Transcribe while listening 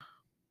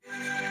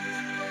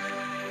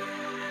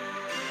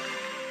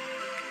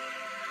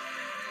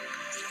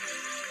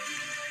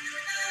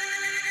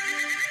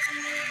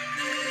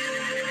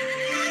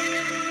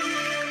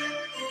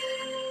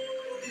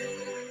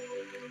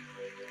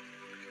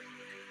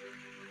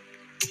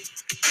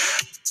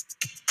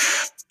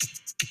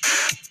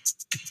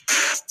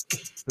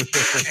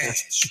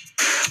Cash,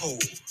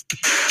 cold,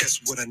 that's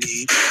what I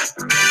need.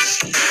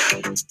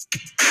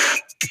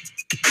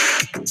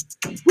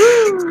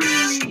 Woo!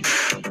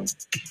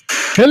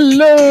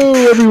 Hello,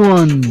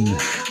 everyone,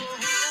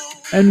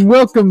 and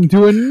welcome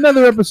to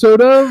another episode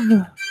of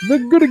The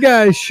Good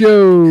Guys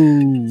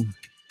Show.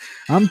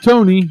 I'm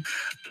Tony,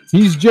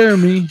 he's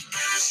Jeremy,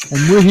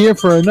 and we're here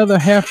for another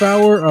half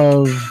hour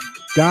of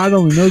God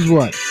only knows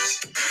what.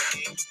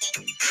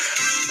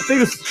 I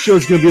think this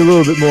show's going to be a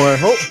little bit more.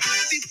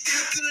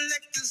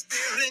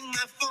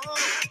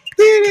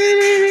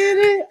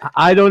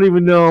 I don't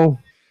even know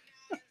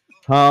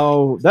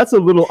how. That's a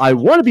little I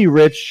Want to Be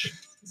Rich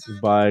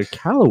by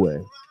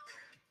Calloway.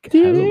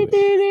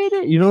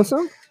 You know the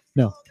song?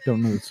 No,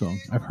 don't know the song.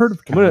 I've heard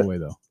of Calloway,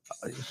 though.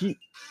 He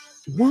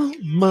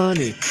want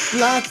money,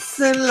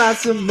 lots and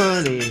lots of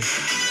money.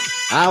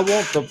 I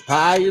want the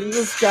pie in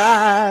the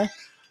sky.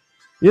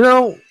 You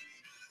know,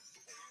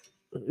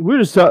 we're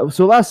just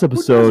so last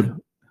episode.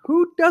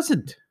 Who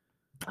doesn't?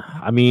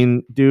 I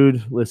mean,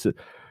 dude, listen.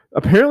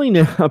 Apparently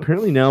now,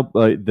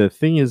 the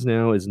thing is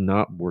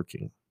not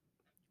working.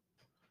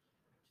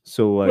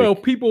 So, like, well,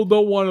 people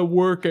don't want to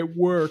work at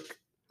work.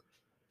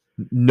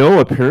 No,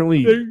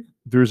 apparently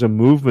there's a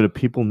movement of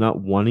people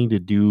not wanting to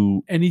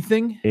do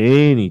anything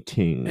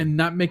and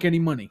not make any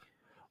money.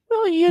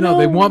 Well, you know,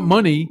 they want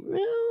money.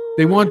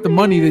 They want the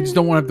money. They just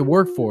don't want to have to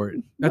work for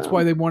it. That's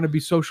why they want to be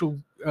social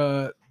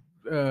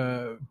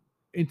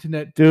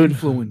internet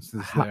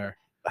influencers there.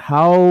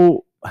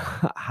 How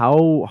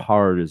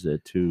hard is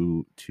it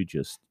to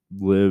just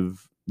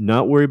live,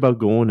 not worry about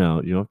going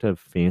out? You don't have to have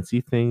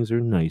fancy things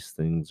or nice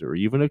things or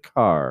even a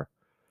car,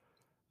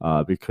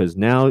 because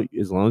now,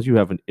 as long as you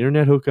have an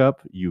internet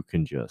hookup, you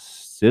can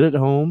just sit at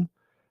home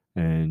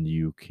and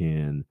you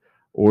can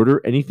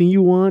order anything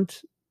you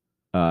want.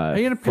 How are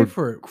you gonna pay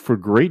for it? For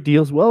great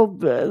deals? Well,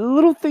 the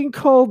little thing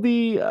called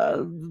the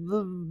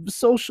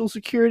Social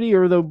Security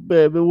or the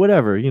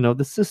whatever,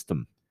 the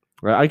system,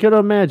 right? I gotta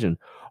imagine.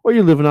 Or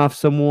you're living off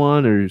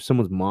someone or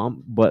someone's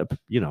mom, but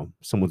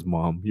someone's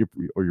mom, your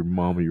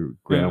mom or your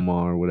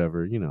grandma or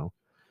whatever.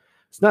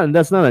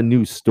 That's not a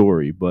new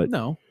story, but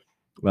no.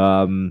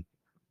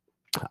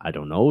 I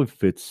don't know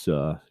if it's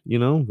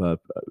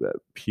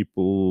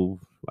people.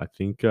 I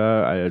think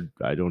I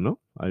don't know.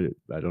 I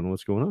don't know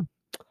what's going on.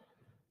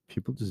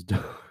 People just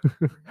don't.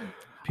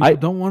 People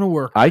don't want to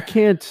work. I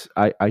can't.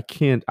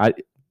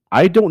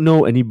 I don't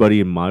know anybody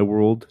in my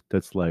world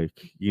that's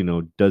like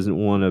doesn't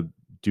want to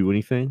do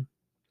anything.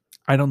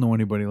 I don't know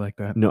anybody like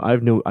that. No, I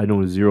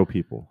know zero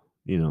people.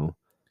 I don't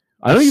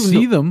even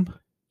see them.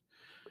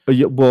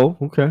 Yeah, well,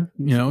 okay.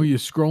 You're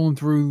scrolling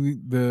through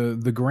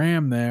the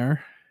gram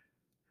there,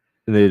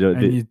 and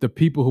the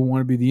people who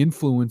want to be the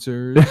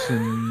influencers,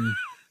 and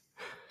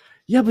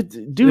yeah, but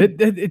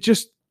dude,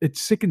 it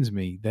sickens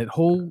me that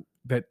whole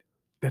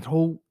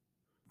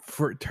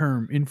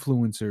term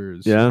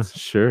influencers. Yeah,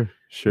 sure.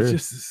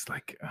 It's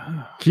like,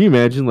 can you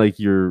imagine like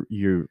you're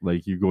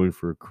going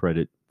for a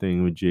credit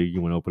thing with Jig?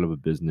 You want to open up a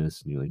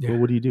business, and you're like, well,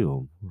 what do you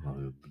do?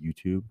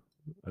 YouTube.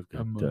 I've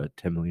got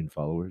 10 million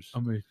followers.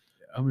 I'm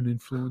an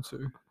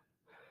influencer.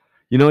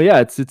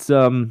 It's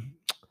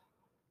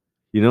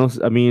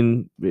I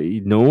mean,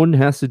 no one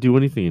has to do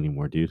anything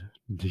anymore, dude.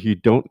 You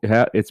don't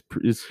have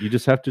you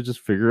just have to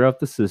just figure out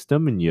the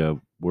system and you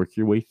work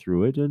your way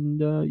through it, and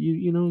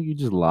you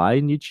just lie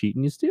and you cheat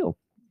and you steal.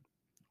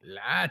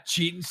 Lie,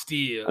 cheat, and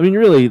steal. I mean,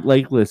 really,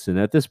 like, listen.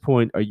 At this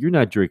point, you're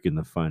not drinking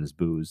the finest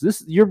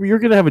booze. You're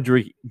gonna have a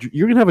drink.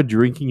 You're gonna have a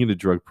drinking and a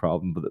drug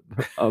problem.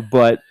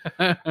 But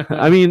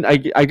I mean,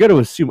 I got to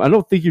assume. I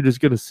don't think you're just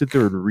gonna sit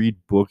there and read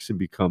books and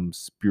become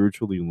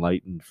spiritually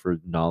enlightened for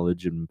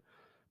knowledge and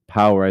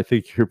power. I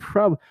think you're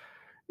probably,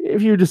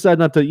 if you decide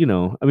not to,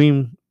 I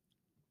mean,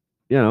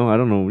 I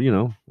don't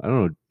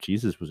know.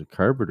 Jesus was a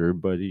carpenter,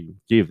 but he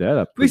gave that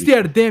up. At least he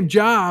had a damn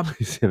job.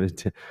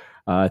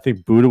 I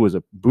think Buddha was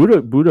a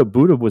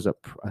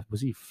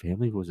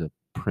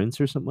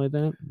prince or something like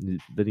that.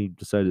 Then he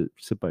decided to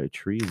sit by a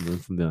tree and then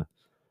from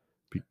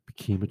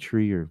became a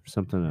tree or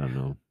something. I don't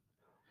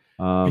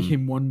know.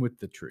 Became one with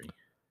the tree.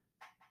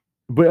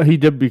 But he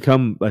did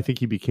become. I think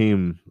he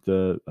became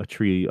a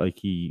tree. Like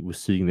he was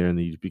sitting there and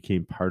he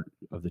became part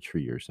of the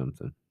tree or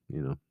something.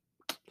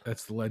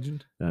 That's the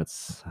legend.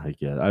 That's I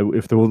get.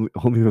 If there only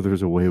there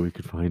was a way we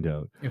could find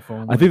out. If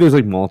only. I think there's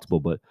like multiple,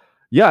 but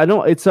yeah, I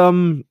know it's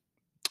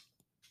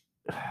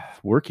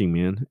working,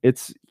 man.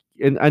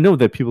 And I know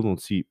that people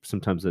don't see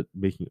sometimes that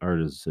making art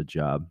is a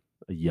job,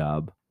 a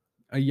yob.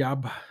 But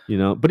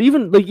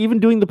even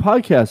doing the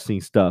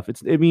podcasting stuff,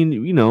 at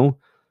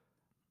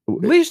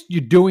least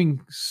you're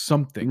doing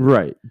something,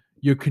 right?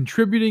 You're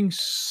contributing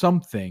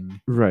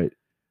something, right,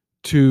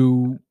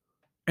 to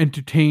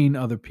entertain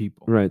other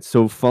people, right?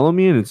 So follow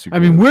me on Instagram. I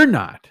mean, we're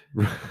not,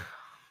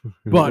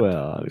 but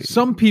well,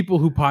 some people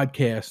who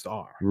podcast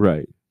are,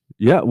 right.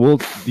 Yeah, well,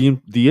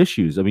 the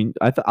issues. I mean,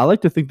 I like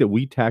to think that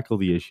we tackle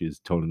the issues,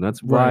 Tony.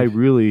 That's why I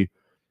really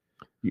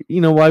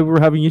you know why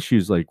we're having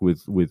issues like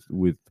with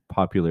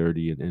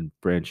popularity and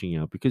branching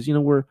out because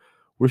we're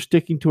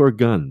sticking to our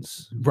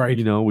guns. Right.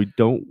 We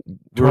don't.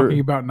 Talking We're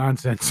about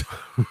nonsense.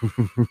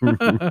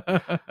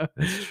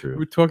 That's true.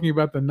 We're talking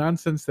about the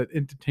nonsense that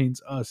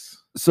entertains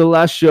us. So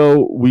last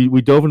show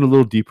we dove in a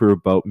little deeper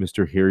about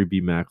Mr. Harry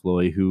B.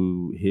 McLoy,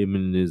 who him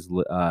and his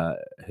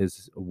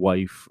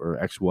wife or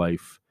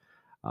ex-wife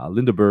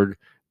Linda Berg,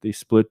 they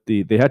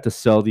had to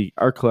sell the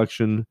art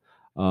collection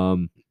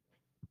um,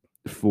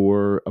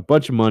 for a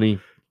bunch of money.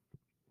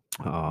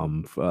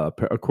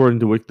 According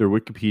to their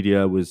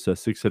Wikipedia, was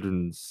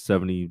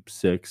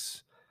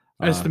 676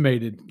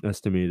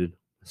 estimated.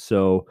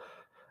 So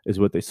is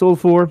what they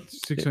sold for.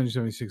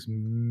 676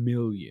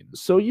 million.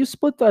 So you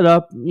split that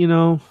up, I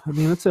mean,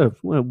 that's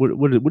what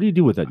do you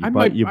do with that? I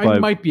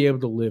might be able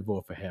to live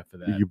off of half of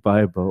that. You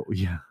buy a boat,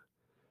 yeah.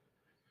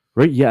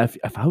 Right, yeah.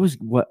 If I was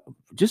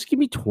just give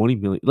me 20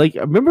 million. Like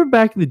I remember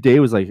back in the day, it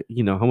was like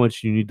how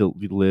much you need to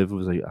live. It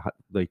was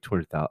like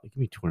 200,000. Give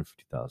me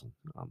 250,000.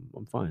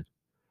 I'm fine.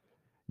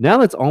 Now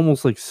that's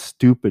almost like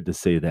stupid to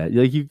say that.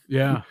 Like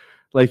yeah.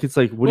 Like it's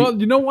like well,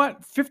 you know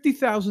what?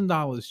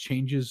 $50,000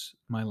 changes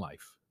my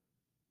life.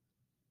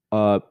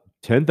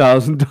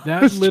 $10,000.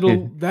 That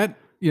little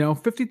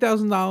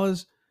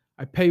 $50,000.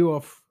 I pay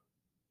off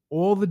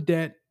all the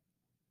debt.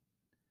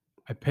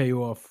 I pay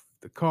off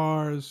the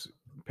cars.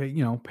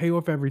 Pay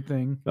off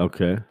everything.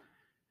 Okay.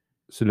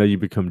 So now you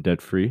become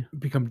debt free.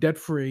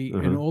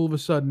 And all of a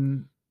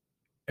sudden,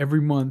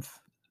 every month,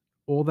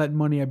 all that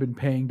money I've been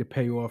paying to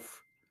pay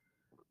off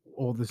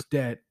all this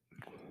debt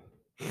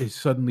is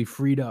suddenly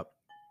freed up,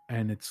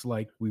 and it's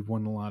like we've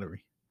won the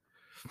lottery.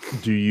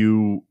 Do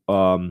you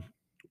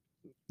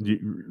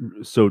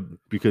so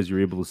because you're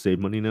able to save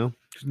money now?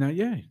 Now,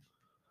 yeah.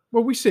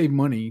 Well, we save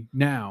money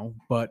now,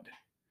 but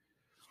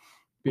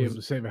be able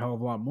to save a hell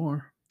of a lot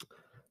more.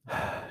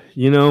 But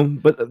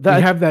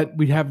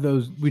we'd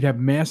have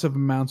massive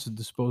amounts of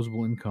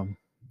disposable income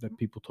that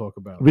people talk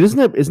about. But isn't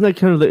that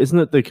kind of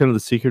the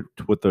secret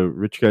to what the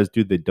rich guys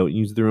do? They don't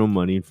use their own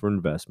money for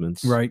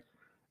investments, right?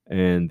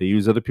 And they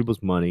use other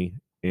people's money,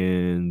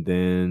 and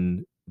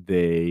then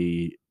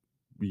they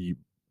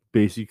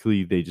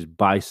just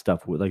buy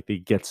stuff they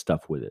get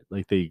stuff with it,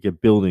 like they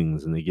get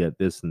buildings and they get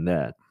this and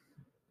that.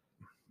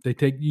 They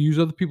use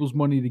other people's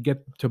money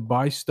to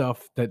buy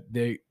stuff that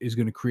is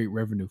going to create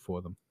revenue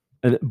for them.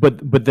 And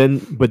but then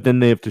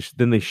they have to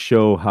they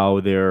show how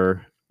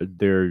they're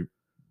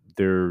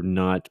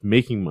not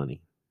making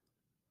money.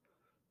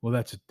 Well,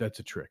 that's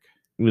a trick.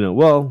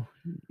 Well,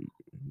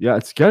 yeah,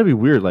 it's got to be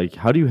weird. Like,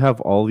 how do you have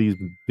all these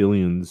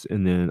billions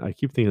and then I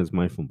keep thinking it's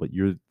my phone, but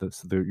you're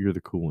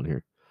the cool one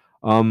here.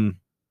 No,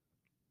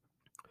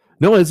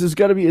 it's just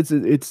got to be. It's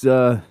just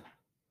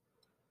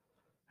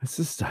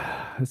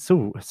it's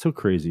so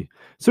crazy,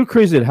 so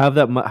crazy to have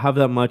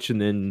that much,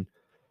 and then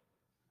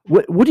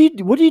what are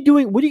you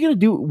doing? What are you gonna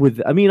do with?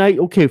 I mean,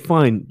 okay,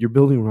 fine, you're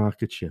building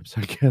rocket ships,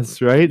 I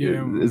guess, right?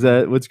 Yeah. Is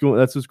that what's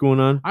going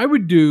on? I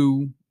would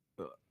do.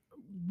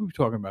 We were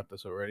talking about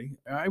this already.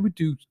 I would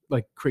do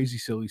like crazy,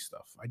 silly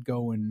stuff. I'd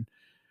go and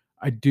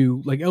I'd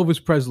do like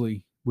Elvis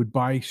Presley would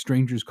buy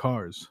strangers'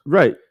 cars.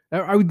 Right.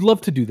 I would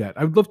love to do that.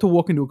 I would love to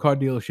walk into a car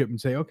dealership and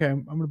say, okay,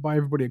 I'm going to buy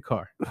everybody a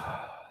car.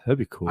 That'd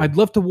be cool. I'd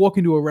love to walk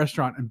into a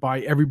restaurant and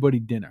buy everybody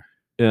dinner.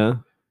 Yeah.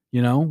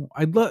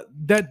 I'd love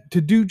that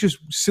to do just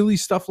silly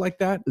stuff like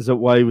that. Is that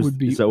why he was?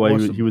 Is that why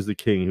awesome. he was the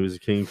king? He was the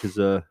king because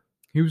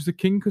he was the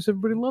king because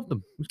everybody loved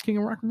him. He was king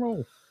of rock and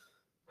roll.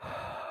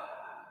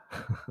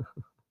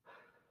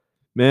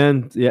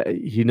 Man, yeah,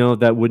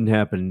 that wouldn't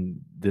happen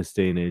this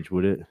day and age,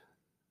 would it?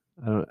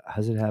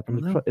 Has it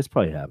happened? It's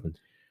probably happened.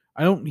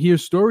 I don't hear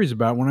stories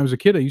about. When I was a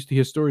kid, I used to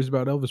hear stories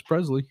about Elvis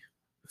Presley.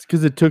 It's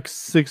because it took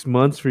 6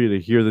 months for you to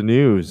hear the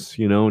news.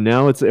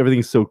 Now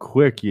everything's so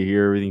quick. You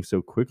hear everything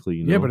so quickly.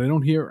 Yeah, but I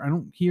don't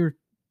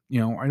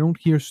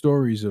hear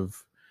stories of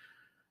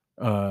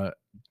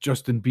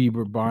Justin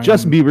Bieber buying.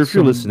 Justin Bieber, if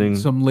you're listening,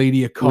 some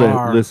lady a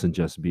car. Listen,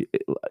 Justin Bieber,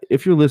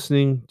 if you're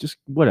listening, just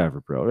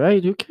whatever, bro.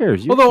 Right? Who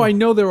cares? Although I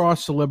know there are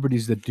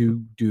celebrities that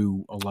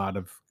do a lot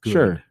of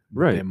good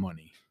with their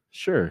money.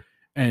 Sure.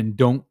 And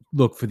don't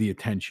look for the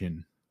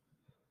attention.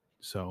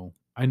 So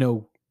I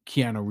know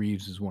Keanu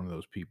Reeves is one of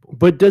those people.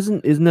 But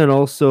isn't that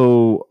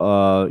also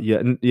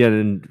and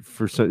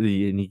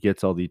he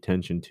gets all the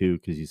attention too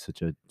because he's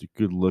such a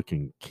good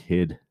looking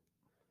kid.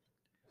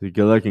 He's a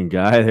good looking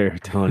guy there,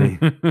 Tony.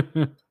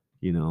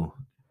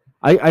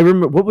 I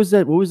remember what was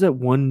that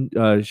one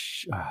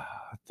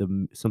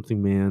the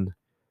something man.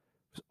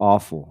 It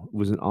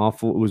was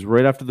awful. It was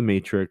right after The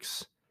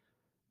Matrix.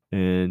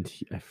 And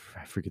I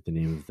forget the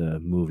name of the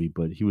movie,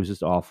 but he was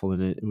just awful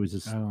in it. It was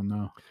just I don't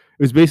know.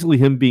 It was basically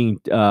him being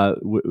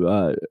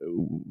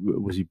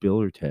was he Bill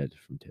or Ted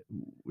from Ted?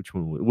 Which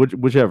one?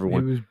 Whichever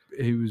one.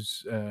 He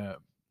was. I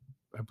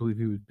believe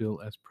he was Bill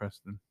S.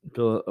 Preston.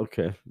 Bill,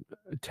 okay,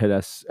 Ted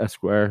S.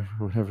 Esquire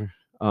or whatever.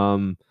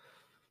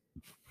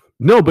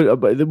 No,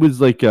 but it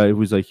was like he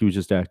was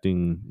just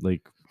acting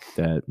like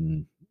that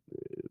and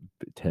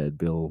Ted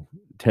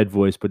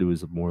voice, but it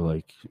was it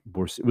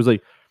was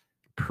like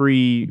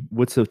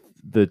what's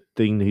the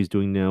thing that he's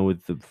doing now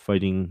with the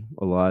fighting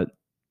a lot?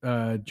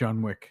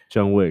 John Wick.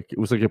 John Wick. It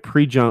was like a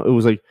pre-John. It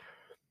was like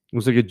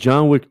a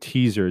John Wick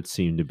teaser. It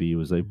seemed to be. It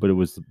was like, but it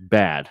was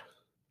bad.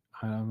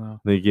 I don't know.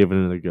 They gave it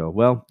another go.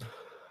 Well,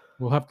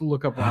 we'll have to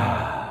look up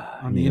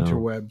on the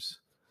interwebs.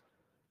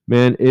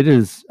 Man, it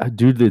is,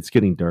 dude. It's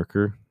getting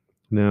darker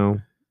now.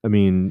 I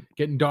mean,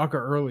 getting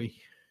darker early.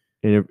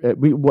 And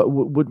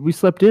we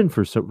slept in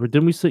for some.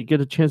 Didn't we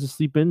get a chance to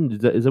sleep in?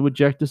 Is that what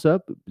jacked us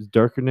up? It's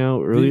darker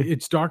now. Early.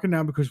 It's darker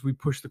now because we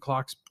pushed the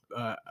clocks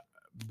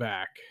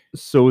back.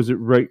 So is it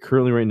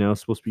currently right now?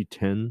 It's supposed to be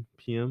 10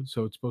 p.m.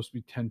 So it's supposed to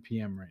be 10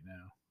 p.m. right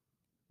now.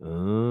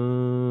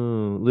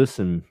 Oh,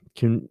 listen.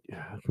 Can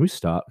we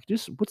stop?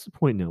 Just what's the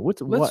point now?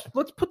 Let's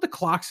put the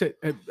clocks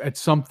at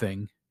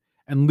something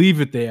and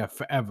leave it there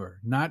forever.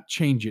 Not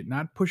change it.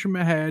 Not push them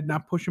ahead.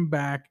 Not push them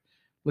back.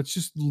 Let's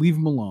just leave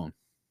them alone.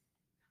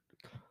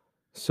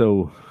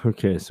 So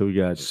okay, so we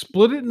got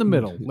split it in the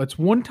middle. Let's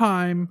one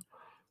time.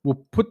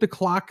 We'll put the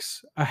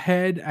clocks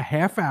ahead a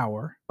half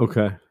hour.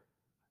 Okay.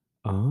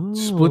 Oh.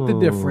 Split the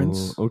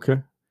difference.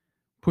 Okay.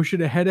 Push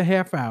it ahead a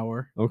half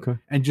hour. Okay.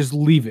 And just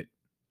leave it.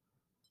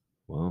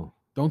 Wow.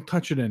 Don't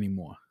touch it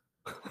anymore.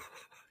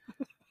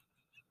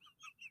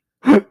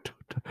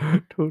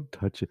 Don't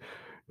touch it.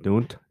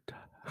 Don't.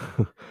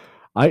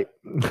 I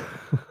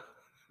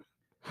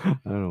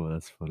don't know.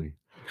 That's funny.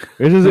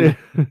 It is.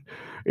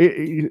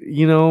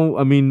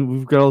 I mean,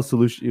 we've got all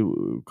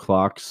solution.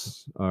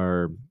 Clocks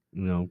are,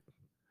 do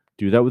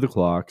that with the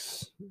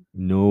clocks.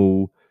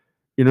 No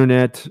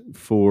internet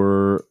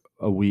for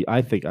a week.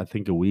 I think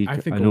a week. I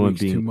know I'm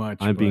being too much.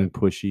 I'm being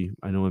pushy.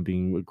 I know I'm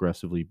being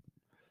aggressive. Hey,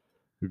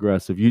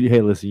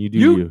 listen.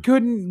 You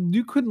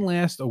couldn't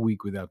last a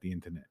week without the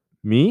internet.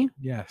 Me?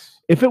 Yes.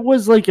 If it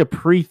was like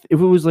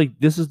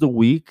this is the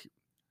week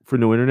for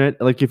no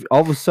internet, like if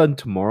all of a sudden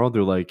tomorrow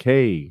they're like,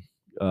 hey,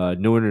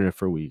 no internet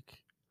for a week.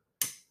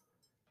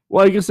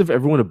 Well, I guess if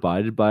everyone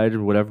abided by it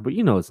or whatever, but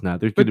it's not.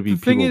 There's going to be.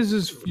 The thing is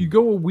if you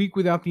go a week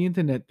without the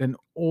internet, then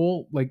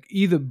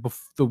either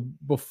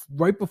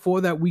right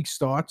before that week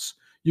starts,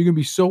 you're going to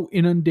be so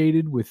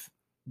inundated with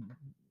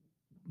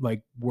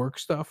like work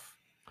stuff.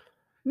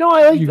 No,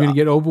 you're going to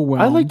get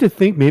overwhelmed. I like to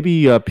think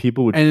maybe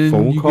people would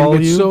phone you're call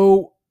get you.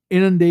 So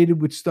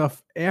inundated with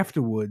stuff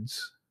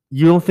afterwards.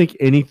 You don't think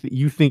anything?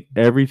 You think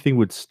everything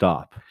would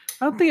stop?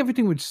 I don't think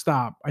everything would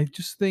stop. I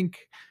just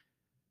think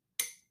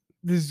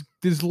there's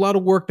a lot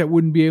of work that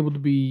wouldn't be able to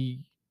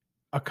be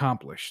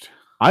accomplished.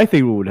 I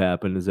think what would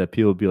happen is that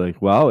people would be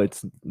like, "Wow,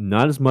 it's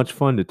not as much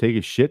fun to take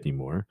a shit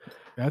anymore."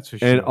 That's for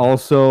sure. And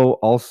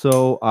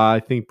also, I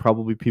think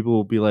probably people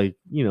will be like,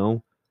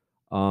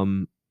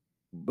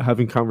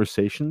 having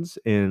conversations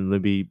and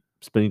maybe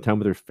spending time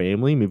with their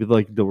family. Maybe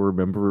they'll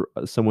remember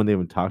someone they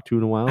haven't talked to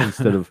in a while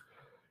instead of,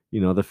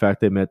 the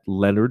fact they met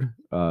Leonard,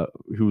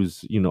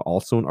 who's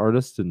also an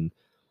artist and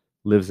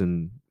lives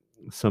in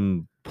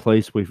some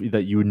place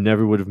that you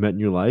never would have met in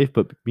your life,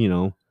 but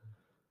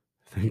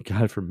thank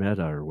God for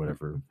Meta or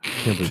whatever. I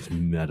can't believe it's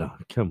Meta.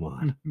 Come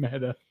on,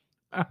 Meta.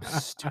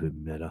 Stupid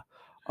Meta.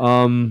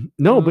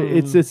 No, but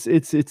it's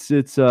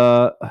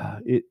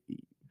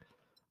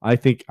I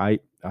think I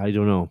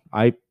don't know.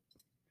 I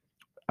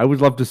would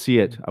love to see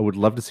it. I would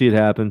love to see it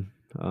happen.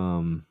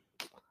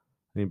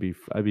 Maybe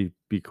I'd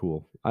be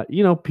cool.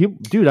 People,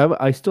 dude.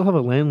 I still have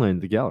a landline in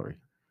the gallery.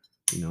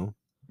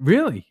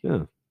 Really?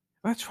 Yeah.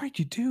 That's right.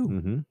 You do.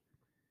 Mm-hmm.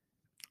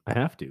 I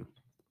have to.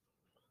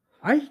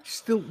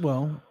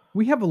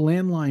 We have a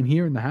landline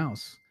here in the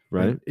house.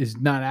 Right. Is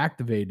not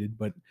activated,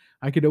 but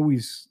I could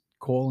always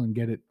call and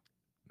get it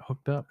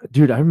hooked up.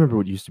 Dude, I remember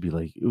what it used to be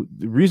like.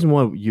 The reason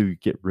why you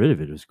get rid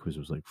of it is because it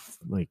was like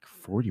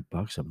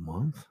 $40 a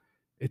month.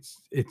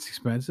 It's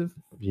expensive.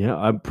 Yeah,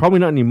 I'm probably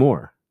not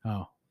anymore.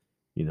 Oh,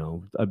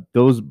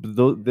 those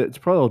it's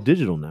probably all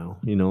digital now.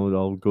 It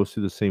all goes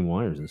through the same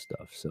wires and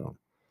stuff. So,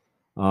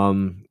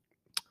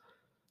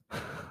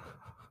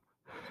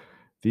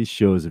 these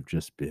shows have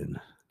just been.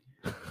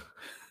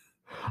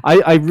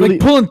 I really like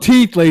pulling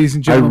teeth, ladies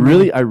and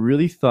gentlemen. I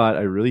really thought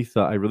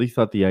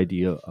the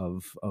idea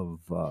of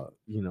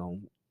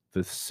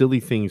the silly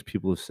things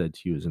people have said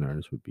to you as an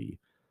artist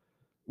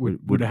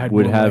would have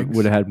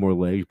had more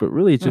legs, but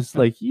really it's just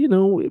like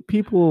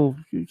people,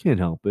 you can't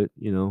help it.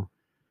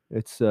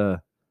 It's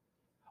how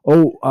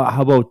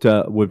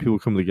about when people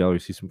come to the gallery,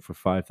 see something for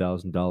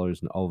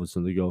 $5,000 and all of a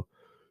sudden they go,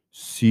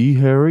 "See,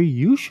 Harry,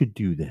 you should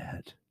do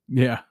that."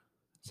 Yeah.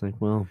 It's like,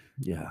 well,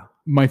 yeah.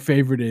 My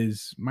favorite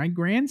is my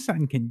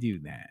grandson can do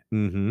that.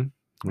 Mm-hmm.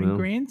 My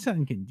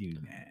grandson can do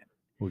that.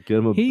 We'll get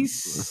him.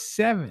 He's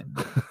 7.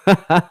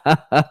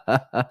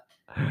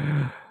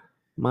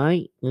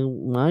 my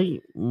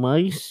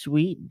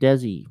sweet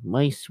Desi,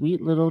 my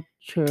sweet little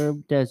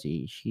cherub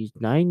Desi. She's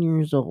 9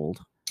 years old.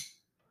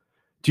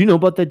 Do you know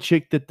about that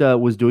chick that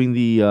was doing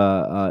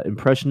the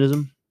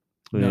impressionism?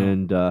 No.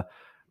 And I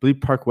believe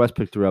Park West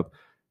picked her up.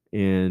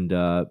 And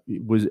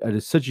was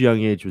at such a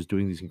young age was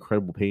doing these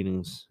incredible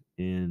paintings,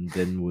 and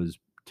then was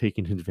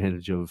taking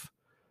advantage of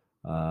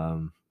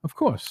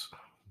course,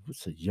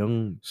 What's a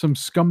young? Some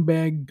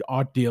scumbag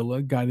art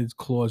dealer got his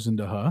claws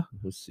into her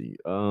Let's see.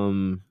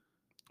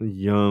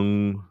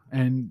 Young.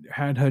 and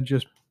had her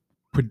just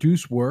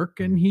produce work,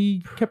 and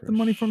he kept the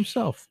money for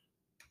himself.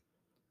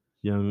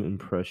 Young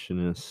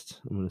impressionist.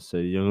 I'm gonna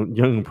say young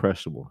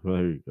impressionable. Well,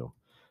 there you go.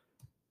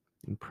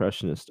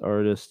 Impressionist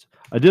artist.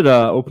 I did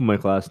open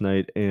mic last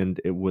night, and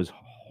it was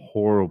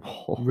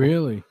horrible.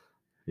 Really?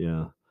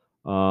 Yeah.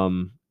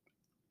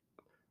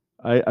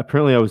 I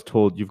apparently I was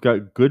told you've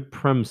got good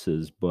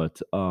premises, but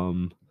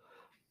let's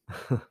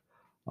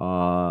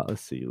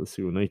see. Let's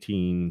go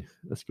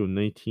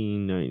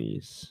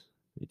 1990s.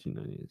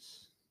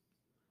 1990s.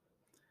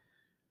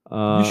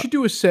 You should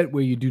do a set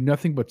where you do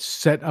nothing but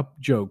set up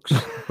jokes,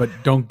 but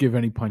don't give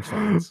any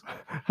punchlines.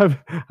 Have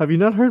you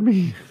not heard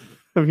me?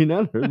 Have you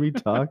not heard me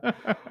talk?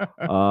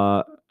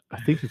 I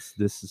think this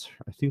is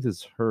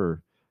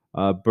her.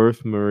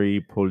 Berthe Marie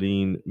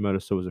Pauline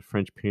Marisot was a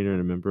French painter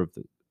and a member of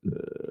the.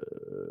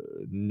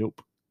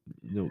 Nope,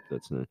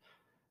 that's not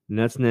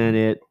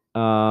it.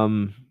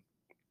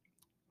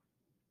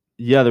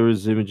 Yeah, there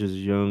was images of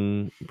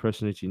young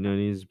impression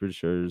 1890s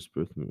British artist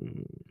Berthe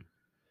Marie.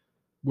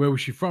 Where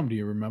was she from? Do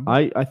you remember?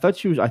 I thought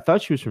she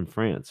was from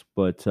France,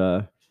 but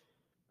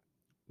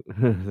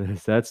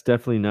that's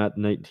definitely not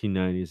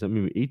 1990s. I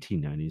mean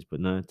 1890s, but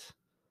not.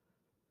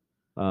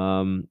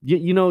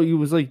 It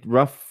was like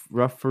rough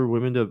for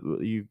women to.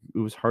 It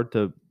was hard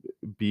to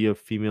be a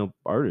female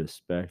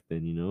artist back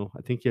then.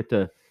 I think you had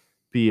to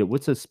be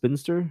what's a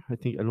spinster. I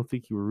don't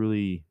think you were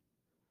really.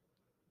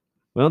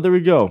 Well, there we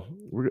go.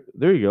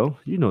 There you go.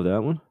 You know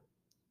that one.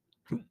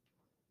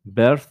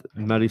 Berthe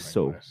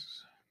Marisot.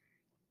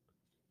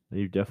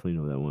 You definitely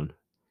know that one.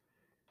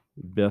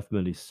 Berthe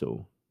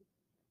Marisot.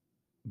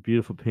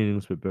 Beautiful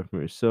paintings by Berthe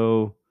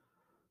Marisot.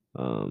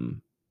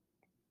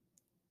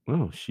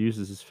 Wow, she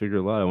uses this figure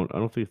a lot. I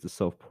don't think it's a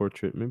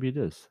self-portrait. Maybe it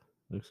is.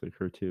 Looks like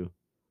her too.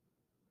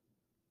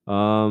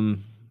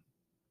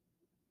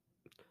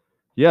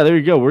 Yeah, there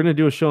you go. We're gonna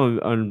do a show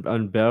on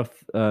Berthe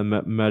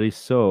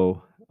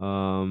Marisot,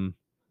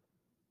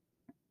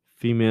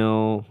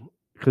 female.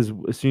 Because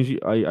as soon as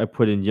I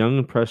put in young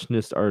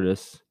impressionist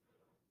artists,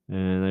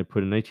 and I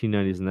put in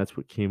 1990s, and that's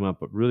what came up.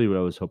 But really, what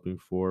I was hoping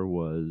for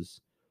was,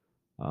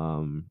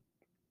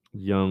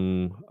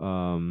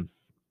 young.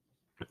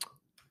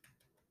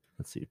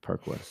 Let's see,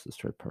 Park West. Let's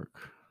try Park.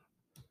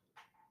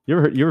 You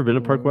ever been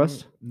to Park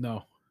West?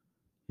 No.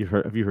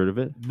 Have you heard of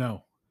it?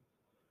 No.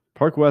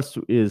 Park West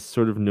is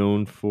sort of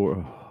known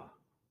for.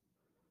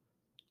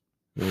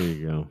 There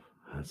you go.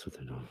 That's what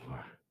they're known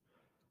for.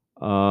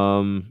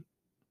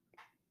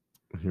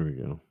 Here we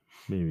go.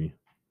 Maybe.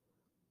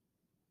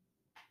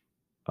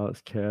 Oh,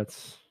 it's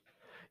cats.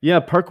 Yeah,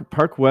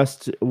 Park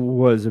West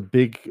was a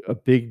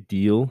big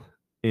deal,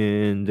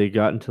 and they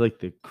got into like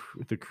the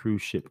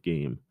cruise ship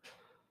game.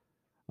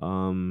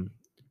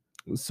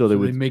 So they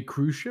make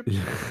cruise ships?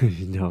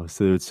 No,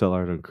 so they would sell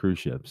art on cruise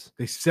ships.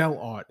 They sell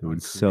art. They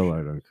would sell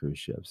art on cruise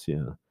ships,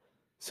 yeah.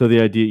 So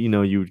the idea,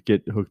 you would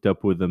get hooked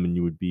up with them, and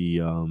you would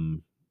be,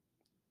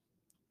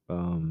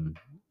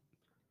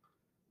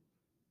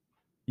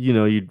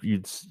 you'd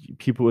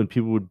people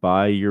would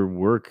buy your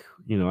work.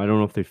 I don't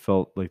know if they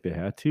felt like they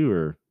had to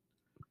or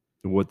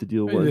what the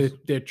deal was.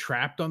 They're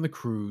trapped on the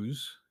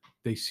cruise.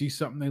 They see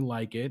something, they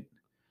like it.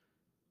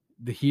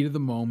 The heat of the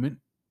moment.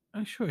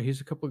 Oh, sure, here's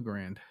a couple of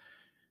grand.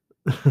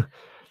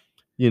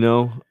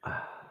 Yeah.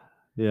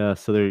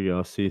 So there you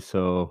go. See,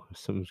 so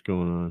something's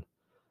going on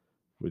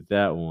with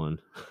that one.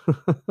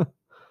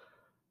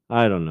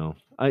 I don't know.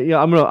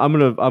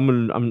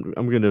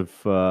 I'm gonna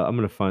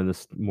find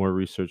this more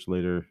research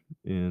later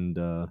and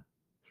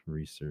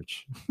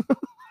research.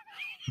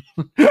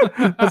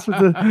 That's what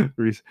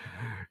the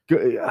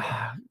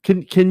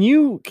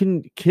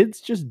can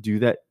kids just do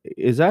that?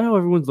 Is that how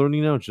everyone's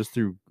learning now? Just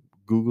through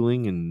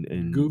Googling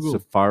and Google.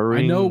 Safari?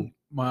 I know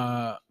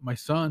my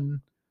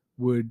son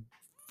would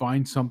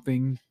find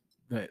something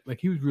that, like,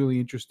 he was really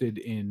interested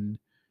in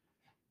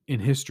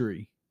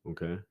history.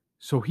 Okay.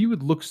 So he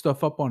would look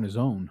stuff up on his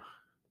own,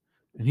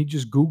 and he'd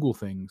just Google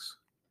things,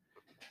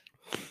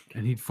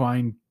 and he'd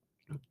find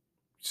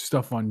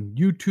stuff on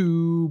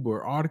YouTube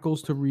or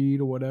articles to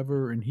read or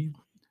whatever. And a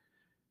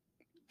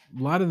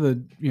lot of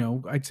the,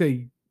 I'd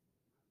say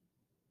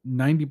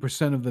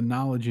 90% of the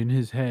knowledge in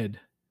his head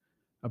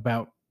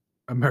about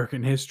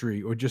American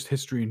history or just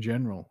history in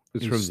general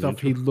is from stuff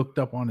he looked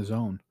up on his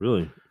own.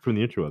 Really? From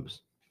the interwebs?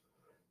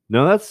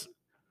 No, that's...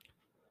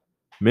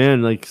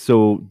 Man, like,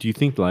 so do you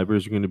think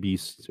libraries are going to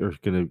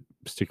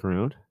stick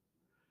around?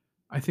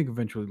 I think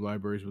eventually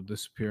libraries will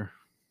disappear.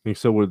 Think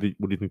so? What do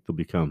you think they'll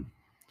become?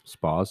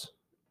 Spas?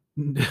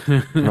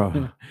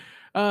 Real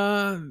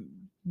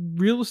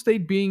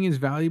estate being as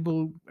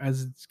valuable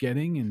as it's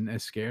getting and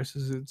as scarce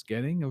as it's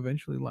getting,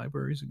 eventually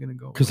libraries are going to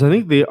go. Because I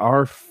think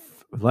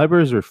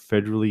libraries are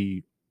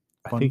federally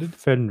funded.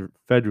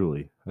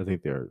 Federally, I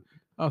think they are.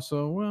 Oh,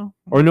 so well,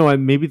 or no,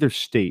 maybe they're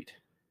state.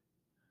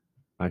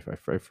 I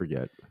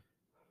forget.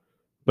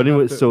 But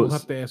anyway, we'll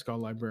have to ask our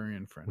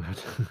librarian friend.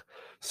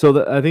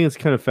 so I think it's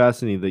kind of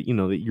fascinating that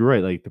that you're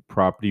right. Like the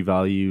property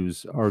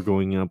values are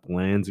going up,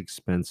 land's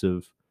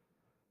expensive.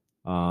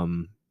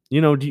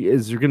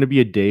 Is there going to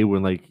be a day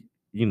when uh,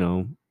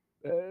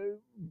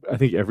 I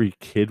think every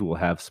kid will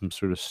have some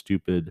sort of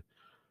stupid,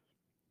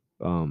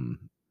 um,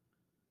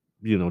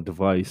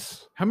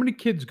 device. How many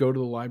kids go to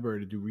the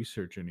library to do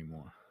research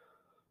anymore?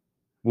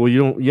 Well, you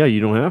don't. Yeah, you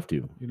don't have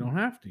to. You don't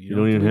have to. You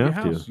don't have to even leave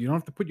have your to. house. You don't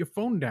have to put your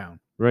phone down.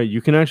 Right.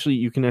 You can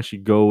actually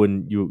go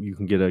and you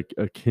can get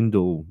a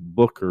Kindle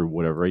book or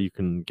whatever. Right? You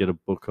can get a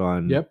book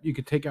on. Yep. You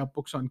could take out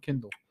books on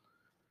Kindle.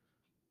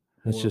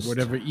 That's or just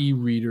whatever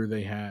e-reader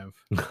they have.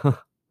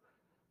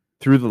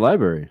 Through the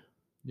library.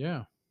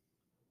 Yeah.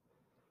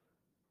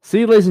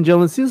 See, ladies and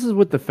gentlemen, this is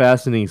what the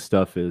fascinating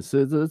stuff is.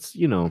 It's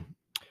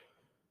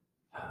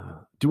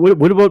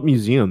what about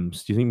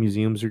museums? Do you think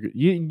museums are good?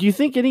 Do you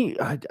think do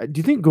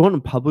you think going to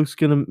public's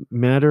going to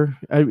matter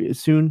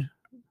soon?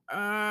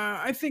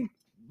 I think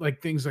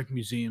things like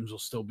museums will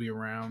still be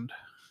around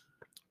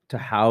to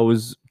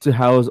house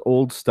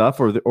old stuff,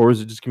 or is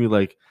it just gonna be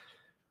like,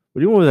 what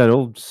do you want with that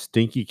old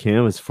stinky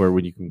canvas for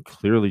when you can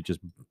clearly just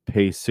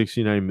pay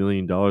 $69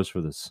 million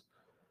for this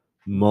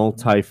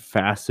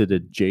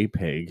multifaceted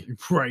JPEG?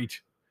 Right.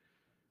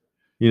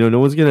 No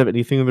one's gonna have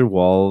anything on their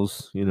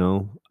walls.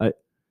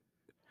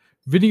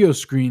 Video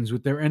screens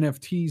with their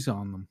NFTs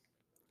on them.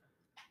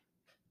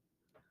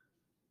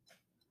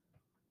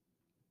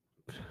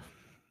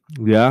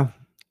 Yeah,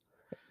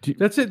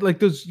 that's it. Like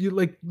those,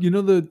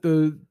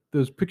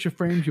 those picture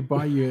frames you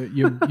buy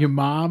your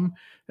mom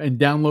and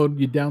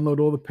download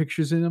all the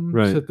pictures in them.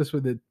 Right. So this way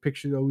the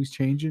picture's always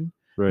changing.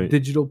 Right.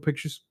 Digital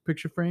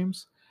picture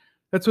frames.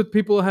 That's what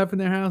people have in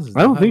their houses.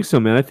 I don't think so,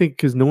 man. I think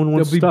because no one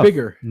wants they'll stuff. Be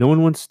bigger. No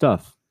one wants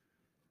stuff.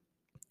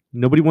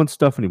 Nobody wants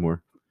stuff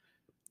anymore,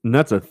 and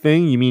that's a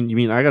thing. You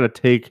mean I got to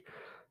take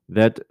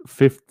that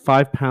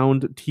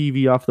 5-pound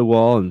TV off the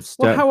wall and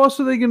Well, how else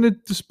are they going to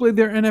display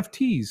their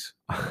NFTs?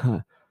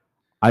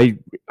 I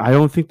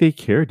don't think they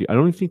care. I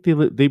don't think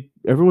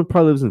everyone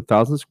probably lives in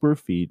 1,000 square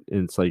feet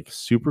and it's like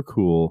super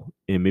cool,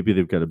 and maybe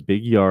they've got a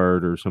big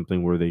yard or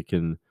something where they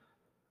can.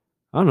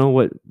 I don't know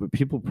what, but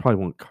people probably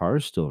want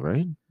cars still,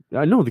 right?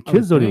 I know the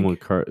kids don't even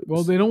want cars.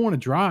 Well, they don't want to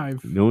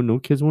drive. No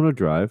kids want to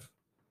drive.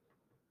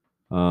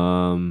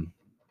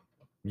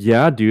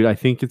 Yeah, dude, I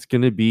think it's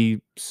gonna be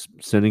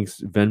sending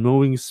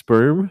Venmoing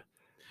sperm,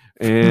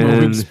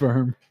 and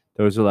sperm.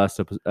 That was the last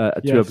episode,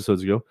 2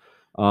 episodes ago.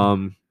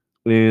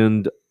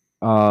 And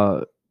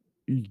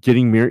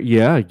getting married.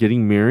 Yeah,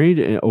 getting married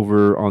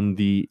over on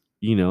the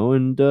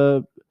and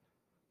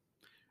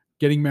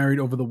getting married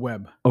over the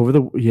web.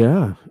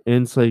 And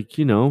it's like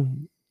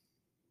and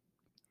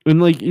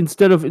like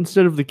instead of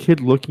the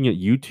kid looking at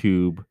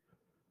YouTube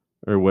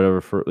or whatever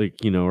for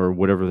or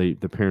whatever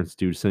the parents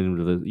do, send him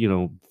to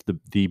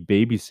the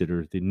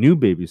babysitter, the new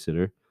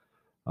babysitter.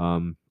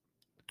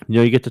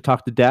 You get to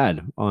talk to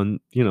dad on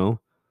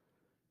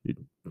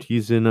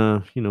he's in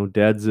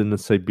dad's in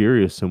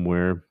Siberia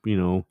somewhere,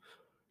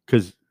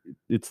 because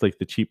it's like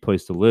the cheap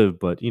place to live,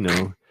 but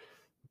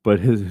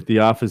but the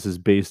office is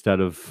based out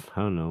of,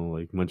 I don't know,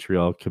 like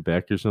Montreal,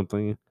 Quebec or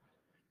something.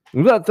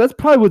 That's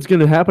probably what's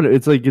going to happen.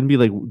 It's like going to be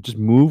like, just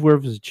move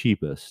wherever's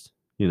cheapest,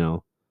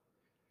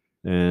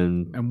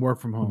 and work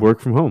from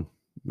home.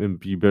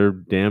 And you better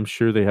damn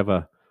sure they have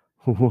a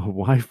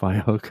Wi-Fi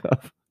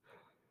hookup.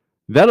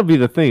 That'll be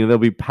the thing. They'll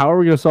be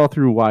powering us all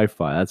through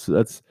Wi-Fi.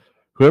 That's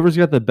whoever's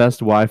got the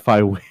best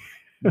Wi-Fi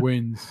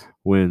wins.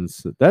 And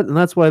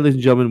that's why, ladies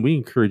and gentlemen, we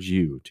encourage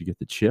you to get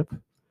the chip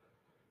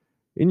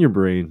in your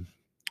brain.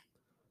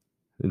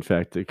 In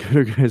fact, the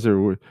guys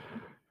are.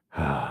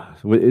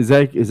 Is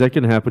that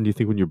going to happen? Do you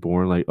think when you're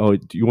born? Like, oh,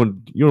 you don't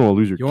want to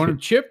lose your? You want him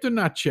chipped or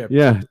not chipped?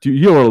 Yeah.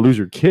 You don't want to lose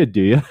your kid,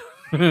 do you?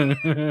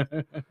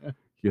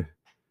 Yeah.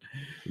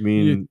 I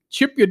mean, you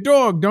chip your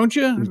dog, don't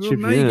you? You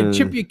can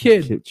chip your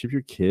kid. Chip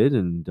your kid,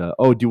 and do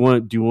you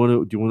want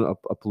to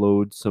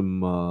upload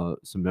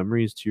some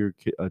memories to your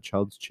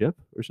child's chip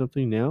or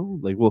something now?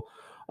 Like, well,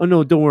 oh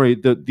no, don't worry.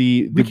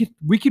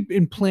 We could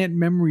implant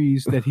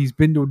memories that he's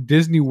been to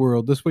Disney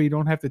World. This way, you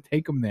don't have to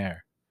take him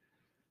there.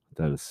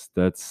 That is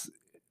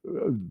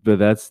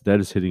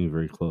hitting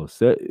very close.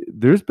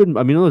 There's been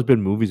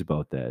movies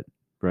about that,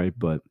 right?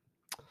 But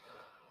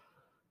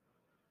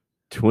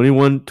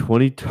 2021.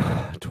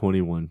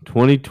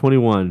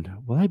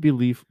 Will I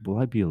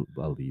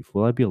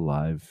be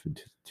alive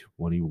into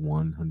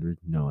 2100?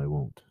 No, I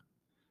won't.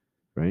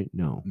 Right?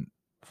 No.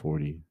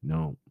 40?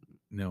 No.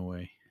 No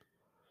way.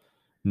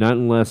 Not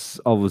unless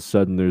all of a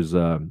sudden there's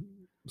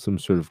some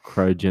sort of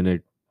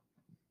cryogenic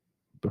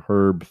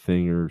herb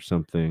thing or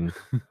something.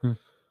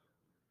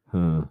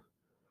 Huh.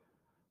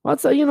 Well,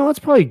 that's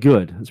probably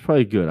good. It's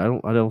probably good.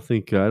 I don't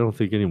think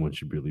anyone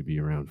should really be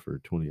around for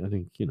 20. I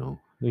think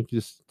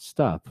just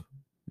stop.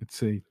 Let's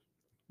see.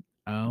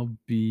 I'll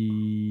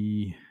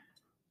be.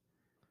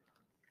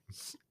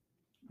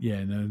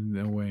 Yeah,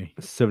 no way.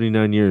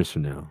 79 years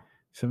from now.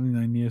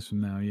 79 years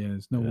from now. Yeah,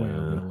 there's no way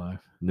I'll be alive.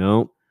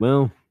 No.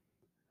 Well,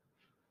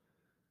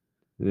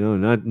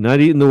 not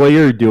eating the way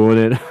you're doing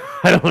it.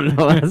 I don't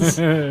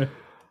know.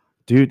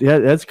 Dude, yeah,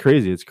 that's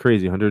crazy. It's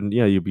crazy. 100,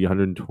 yeah, you'd be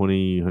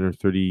 120,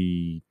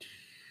 130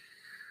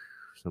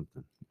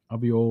 something. I'll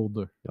be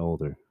older.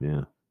 Older,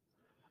 yeah.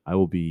 I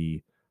will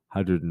be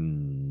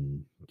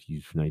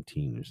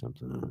 119 or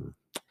something.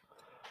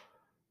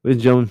 Ladies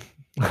and gentlemen,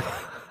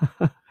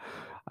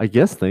 I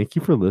guess thank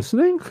you for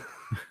listening.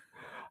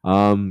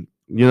 We're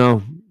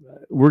gonna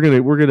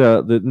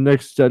the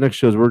next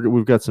shows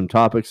we've got some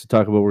topics to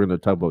talk about. We're gonna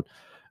talk about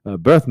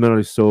birth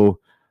memory. So,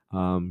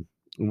 I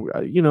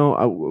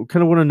kind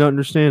of want to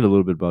understand a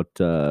little bit about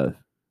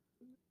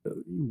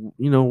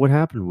what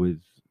happened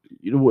with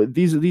what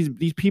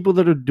these people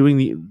that are doing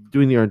the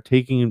art,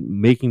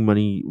 making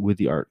money with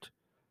the art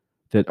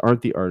that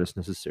aren't the artists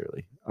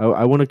necessarily.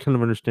 I want to kind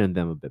of understand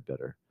them a bit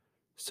better,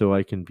 so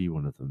I can be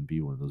one of them,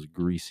 be one of those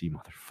greasy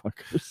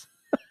motherfuckers.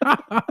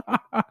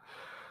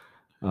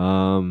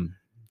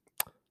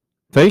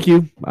 Thank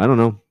you. I don't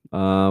know.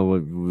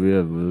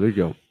 There you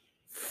go.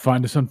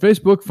 Find us on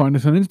Facebook. Find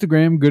us on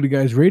Instagram, Good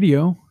Guys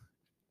Radio.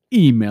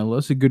 Email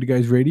us at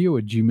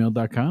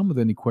goodguysradio@gmail.com with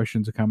any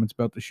questions or comments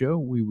about the show.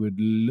 We would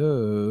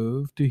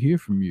love to hear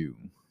from you.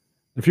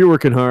 If you're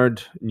working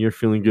hard and you're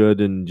feeling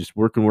good and just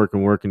working, you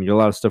got a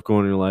lot of stuff going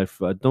on in your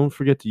life, don't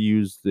forget to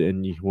use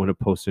and you want to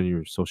post in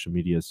your social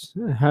medias.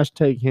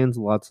 Hashtag hands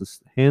and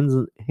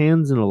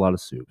a lot of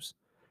soups.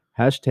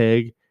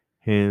 Hashtag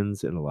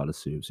hands and a lot of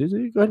soups. Go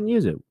ahead and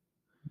use it.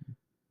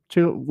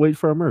 Wait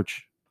for our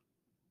merch.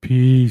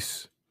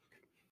 Peace.